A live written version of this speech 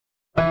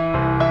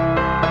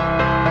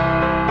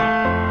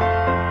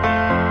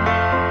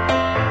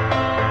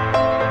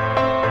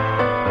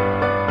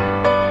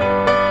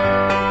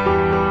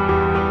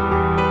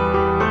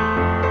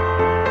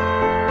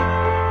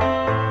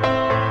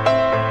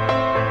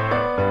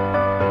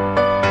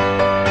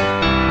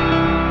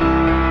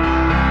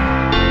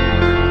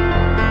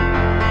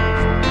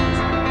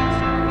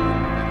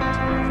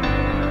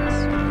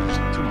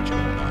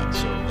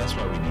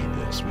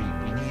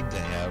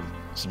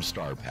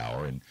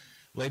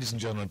Ladies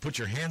and gentlemen, put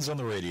your hands on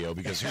the radio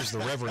because here's the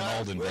Reverend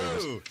Alden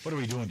Davis. What are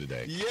we doing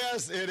today?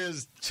 Yes, it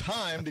is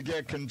time to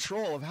get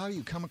control of how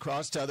you come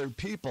across to other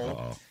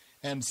people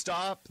and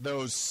stop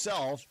those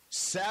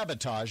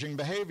self-sabotaging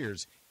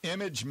behaviors.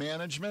 Image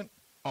management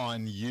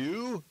on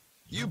you?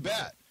 You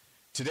bet.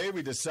 Today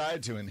we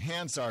decide to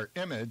enhance our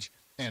image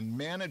and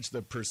manage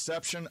the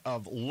perception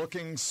of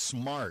looking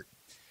smart.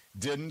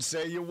 Didn't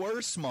say you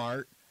were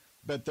smart,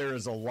 but there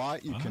is a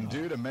lot you can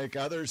do to make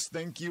others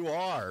think you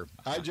are.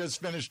 I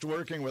just finished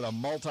working with a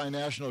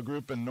multinational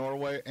group in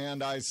Norway,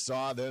 and I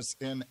saw this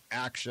in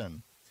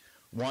action.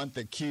 Want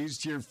the keys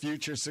to your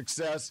future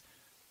success?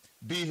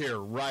 Be here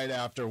right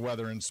after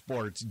Weather and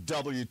Sports,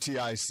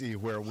 WTIC,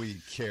 where we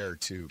care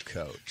to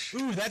coach.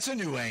 Ooh, that's a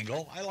new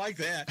angle. I like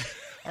that.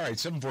 All right,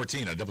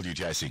 7:14 on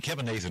WTIC.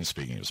 Kevin Nathan,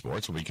 speaking of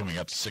sports, will be coming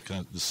up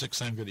to the 6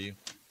 sound good to you?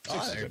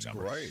 That's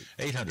great.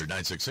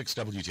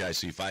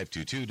 800-966-WTIC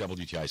 522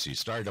 WTIC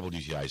star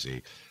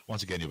WTIC.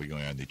 Once again, you'll be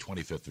going on the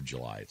 25th of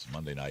July. It's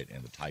Monday night,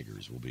 and the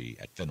Tigers will be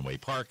at Fenway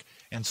Park,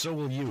 and so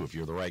will you if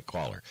you're the right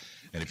caller.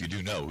 And if you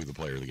do know who the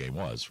player of the game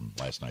was from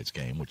last night's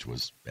game, which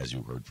was, as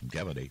you heard from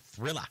Kevin, a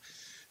thriller.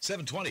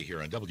 7:20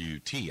 here on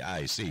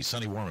WTIC.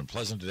 Sunny, warm, and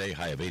pleasant today,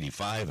 high of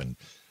 85, and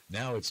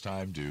now it's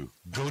time to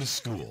go to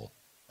school.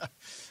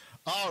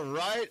 All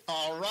right.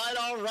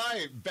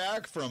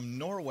 Back from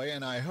Norway,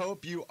 and I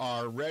hope you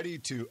are ready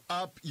to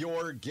up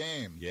your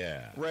game.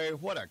 Yeah. Ray,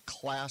 what a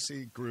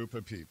classy group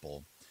of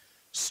people.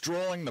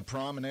 Strolling the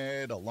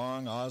promenade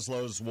along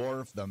Oslo's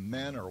wharf, the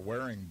men are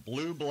wearing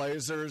blue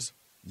blazers,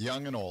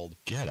 young and old.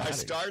 I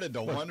started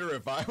to wonder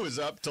if I was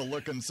up to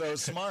looking so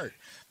smart.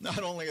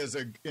 Not only as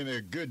in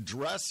a good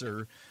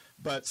dresser,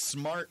 but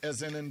smart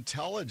as in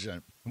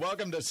intelligent.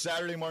 Welcome to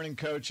Saturday Morning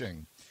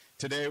Coaching.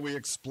 Today we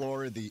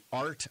explore the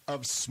art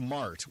of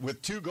smart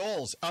with 2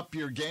 goals: up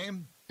your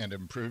game and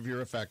improve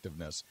your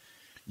effectiveness.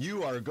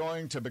 You are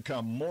going to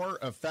become more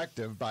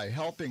effective by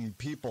helping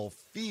people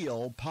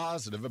feel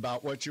positive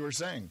about what you are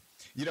saying.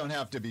 You don't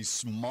have to be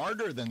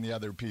smarter than the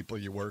other people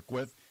you work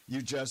with.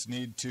 You just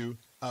need to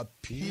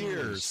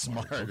appear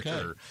smarter.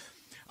 Okay.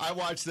 I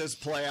watched this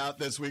play out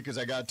this week as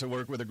I got to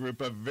work with a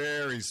group of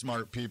very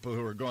smart people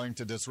who are going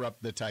to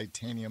disrupt the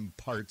titanium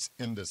parts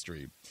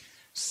industry.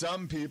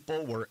 Some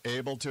people were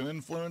able to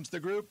influence the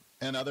group,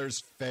 and others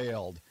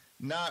failed,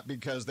 not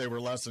because they were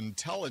less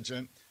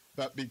intelligent,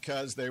 but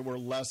because they were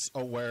less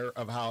aware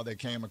of how they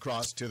came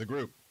across to the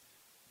group.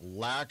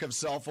 Lack of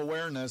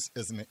self-awareness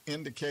is an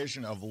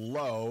indication of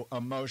low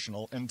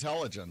emotional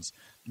intelligence.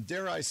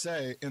 Dare I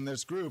say, in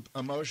this group,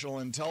 emotional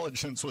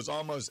intelligence was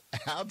almost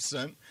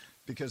absent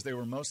because they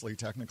were mostly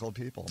technical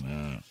people.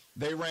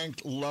 They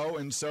ranked low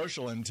in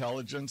social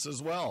intelligence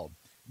as well.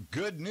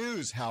 Good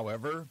news,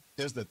 however,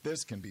 is that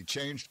this can be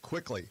changed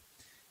quickly.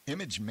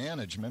 Image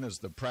management is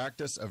the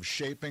practice of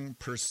shaping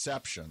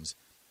perceptions.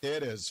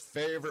 It is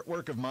favorite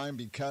work of mine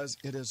because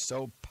it is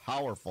so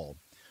powerful.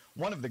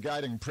 One of the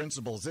guiding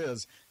principles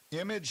is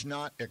image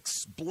not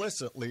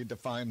explicitly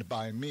defined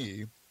by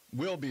me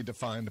will be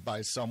defined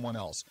by someone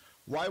else.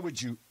 Why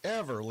would you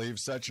ever leave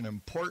such an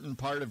important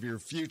part of your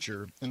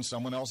future in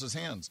someone else's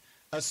hands,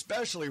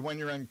 especially when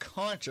you're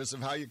unconscious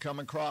of how you come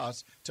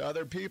across to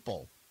other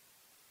people?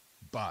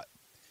 But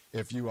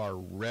if you are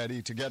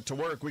ready to get to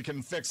work, we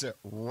can fix it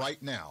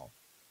right now.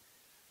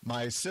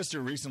 My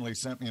sister recently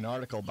sent me an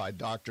article by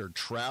Dr.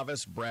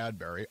 Travis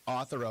Bradbury,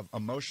 author of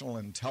Emotional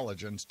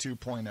Intelligence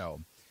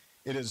 2.0.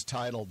 It is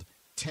titled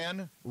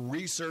 10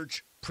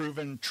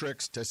 Research-Proven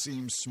Tricks to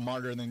Seem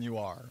Smarter Than You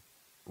Are.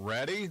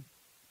 Ready?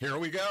 Here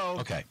we go.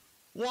 Okay.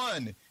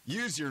 1.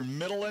 Use your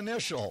middle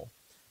initial.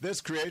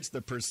 This creates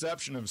the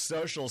perception of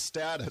social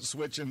status,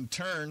 which in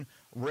turn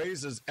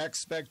raises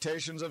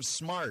expectations of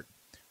smart.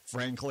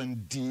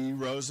 Franklin D.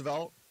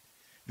 Roosevelt.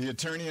 The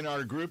attorney in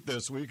our group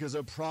this week is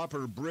a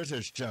proper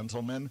British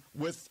gentleman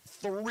with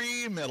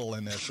 3 middle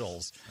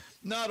initials.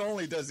 Not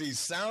only does he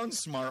sound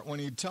smart when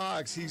he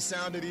talks, he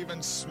sounded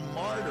even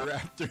smarter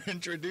after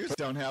introducing.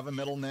 Don't have a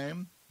middle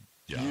name?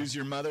 Yeah. Use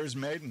your mother's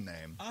maiden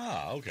name.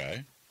 Ah,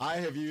 okay. I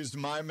have used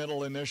my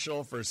middle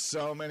initial for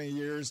so many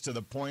years to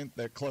the point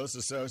that close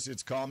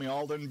associates call me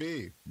Alden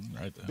B.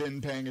 Right there.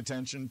 Been paying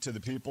attention to the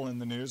people in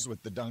the news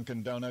with the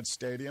Dunkin' Donuts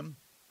Stadium?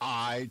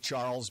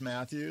 Charles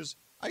Matthews.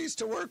 I used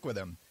to work with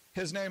him.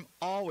 His name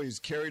always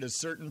carried a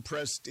certain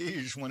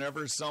prestige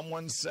whenever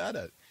someone said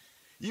it.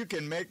 You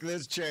can make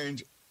this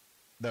change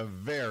the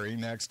very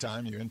next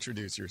time you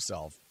introduce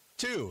yourself.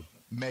 2,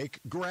 make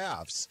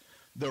graphs.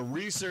 The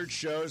research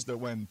shows that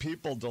when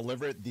people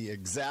deliver the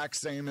exact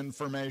same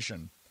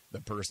information, the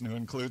person who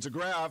includes a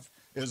graph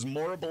is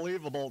more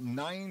believable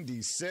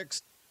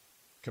 96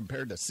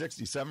 compared to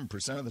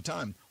 67% of the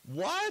time.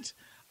 What?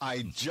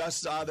 I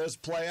just saw this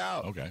play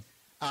out. Okay.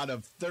 Out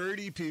of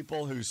 30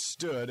 people who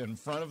stood in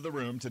front of the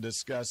room to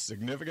discuss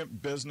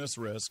significant business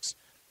risks,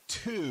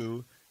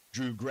 2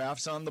 drew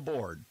graphs on the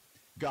board,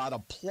 got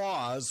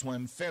applause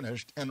when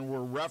finished, and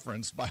were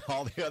referenced by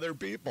all the other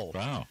people.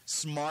 Wow.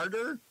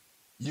 Smarter?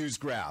 Use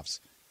graphs.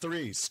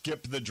 3,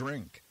 skip the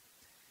drink.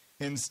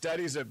 In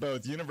studies at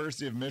both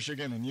University of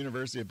Michigan and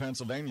University of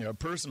Pennsylvania, a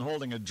person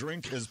holding a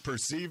drink is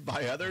perceived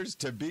by others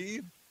to be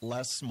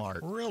less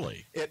smart.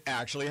 Really? It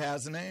actually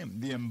has a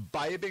name, the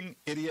imbibing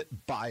idiot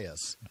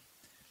bias.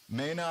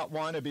 May not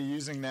want to be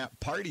using that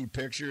party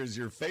picture as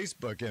your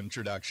Facebook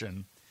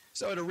introduction.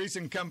 So at a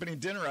recent company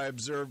dinner, I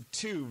observed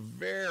two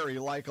very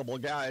likable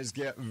guys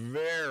get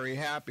very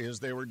happy as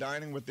they were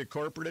dining with the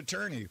corporate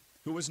attorney,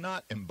 who was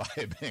not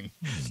imbibing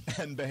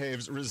and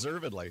behaves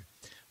reservedly.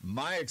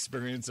 My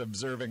experience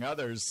observing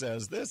others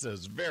says this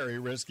is very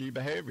risky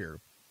behavior.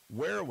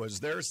 Where was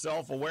their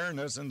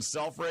self-awareness and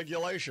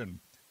self-regulation?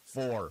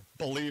 4,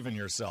 believe in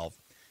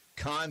yourself.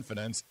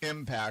 Confidence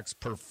impacts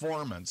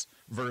performance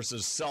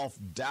versus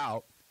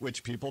self-doubt,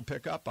 which people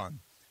pick up on.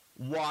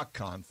 Walk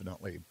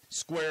confidently.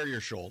 Square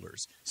your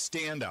shoulders.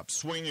 Stand up.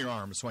 Swing your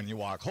arms when you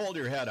walk. Hold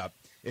your head up.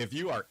 If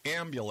you are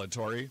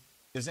ambulatory,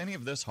 is any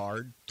of this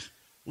hard?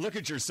 Look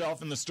at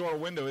yourself in the store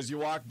window as you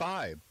walk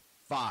by.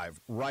 5,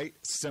 write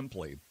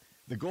simply.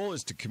 The goal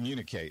is to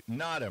communicate,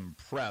 not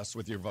impress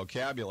with your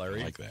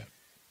vocabulary. I like that.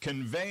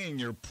 Conveying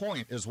your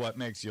point is what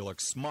makes you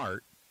look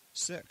smart.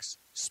 6,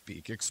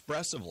 speak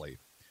expressively.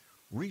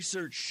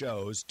 Research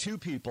shows two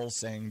people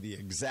saying the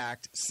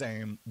exact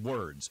same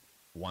words.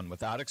 One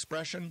without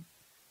expression,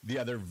 the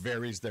other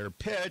varies their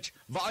pitch,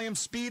 volume,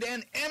 speed,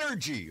 and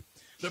energy.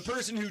 The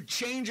person who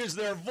changes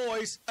their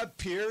voice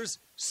appears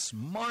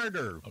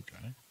smarter.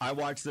 Okay. I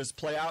watched this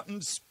play out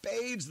in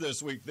spades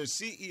this week. The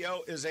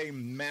CEO is a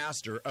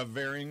master of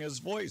varying his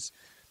voice.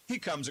 He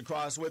comes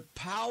across with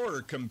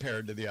power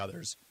compared to the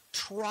others.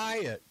 Try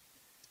it.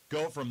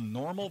 Go from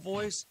normal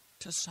voice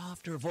to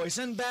softer voice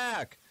and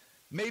back.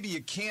 Maybe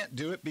you can't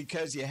do it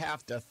because you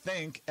have to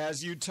think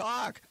as you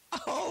talk.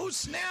 Oh,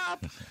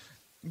 snap.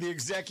 The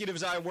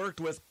executives I worked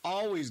with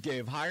always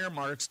gave higher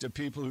marks to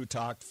people who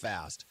talked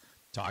fast.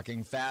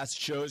 Talking fast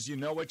shows you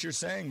know what you're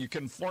saying. You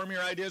can form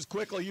your ideas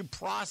quickly. You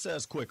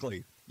process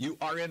quickly. You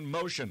are in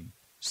motion.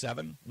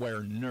 7,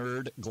 wear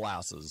nerd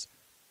glasses.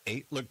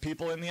 8, look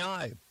people in the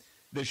eye.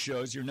 This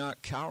shows you're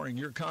not cowering.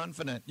 You're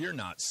confident. You're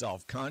not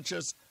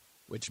self-conscious,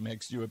 which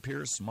makes you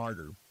appear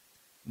smarter.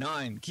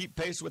 9, keep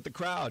pace with the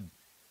crowd.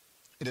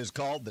 It is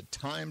called the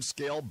time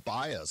scale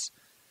bias.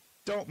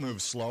 Don't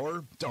move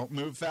slower. Don't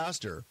move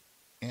faster.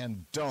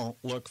 And don't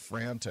look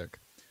frantic.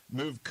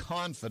 Move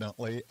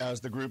confidently as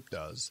the group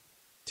does.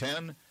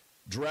 10,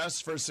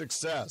 dress for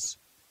success.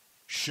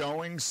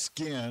 Showing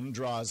skin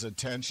draws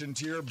attention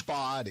to your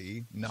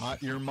body,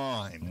 not your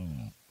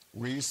mind.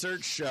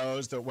 Research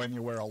shows that when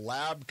you wear a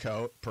lab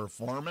coat,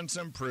 performance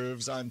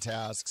improves on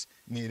tasks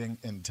needing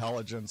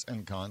intelligence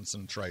and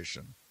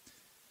concentration.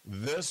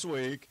 This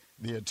week,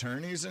 the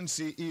attorneys and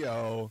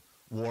CEO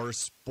wore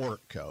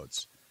sport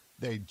coats.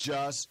 They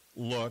just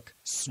look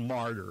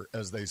smarter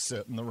as they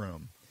sit in the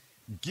room.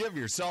 Give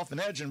yourself an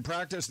edge and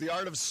practice the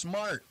art of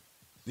smart.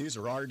 These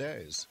are our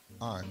days.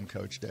 I'm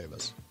Coach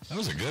Davis. That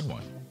was a good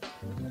one.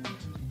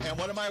 And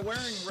what am I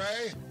wearing,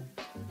 Ray?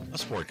 A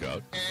sport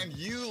coat. And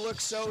you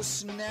look so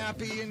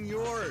snappy in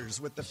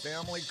yours with the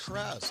family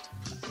crest.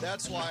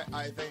 That's why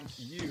I think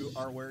you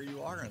are where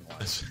you are in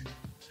life.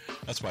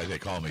 That's why they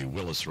call me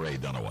Willis Ray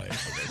Dunaway.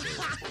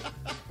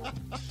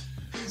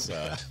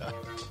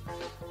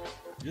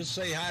 Just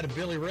say hi to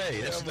Billy Ray.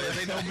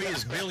 They know me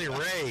as Billy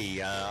Ray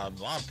a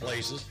lot of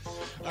places.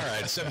 All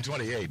right,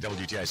 728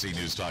 WTIC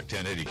News Talk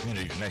 1080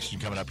 Community Connection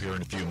coming up here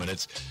in a few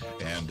minutes.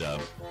 And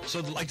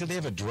so, do they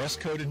have a dress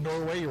code in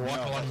Norway? You're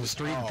walking along the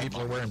street and people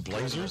are wearing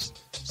blazers?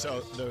 So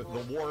the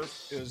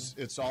wharf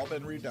it's all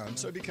been redone.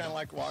 So it'd be kind of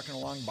like walking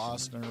along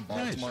Boston or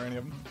Baltimore, any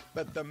of them.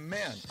 But the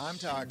men, I'm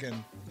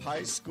talking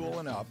high school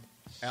and up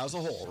as a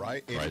whole,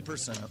 right?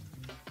 80%.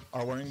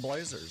 Are wearing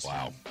blazers.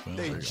 Wow. Well,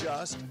 they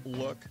just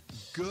look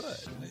good.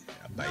 Yeah,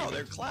 no,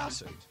 they're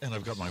classy. And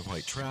I've got my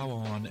white trowel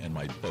on and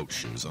my boat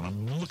shoes, and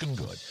I'm looking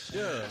good.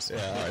 Yes.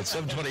 Yeah, all right,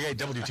 728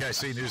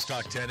 WTIC News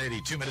Talk 1080,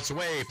 2 minutes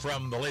away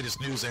from the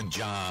latest news and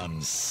John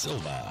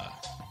Silva.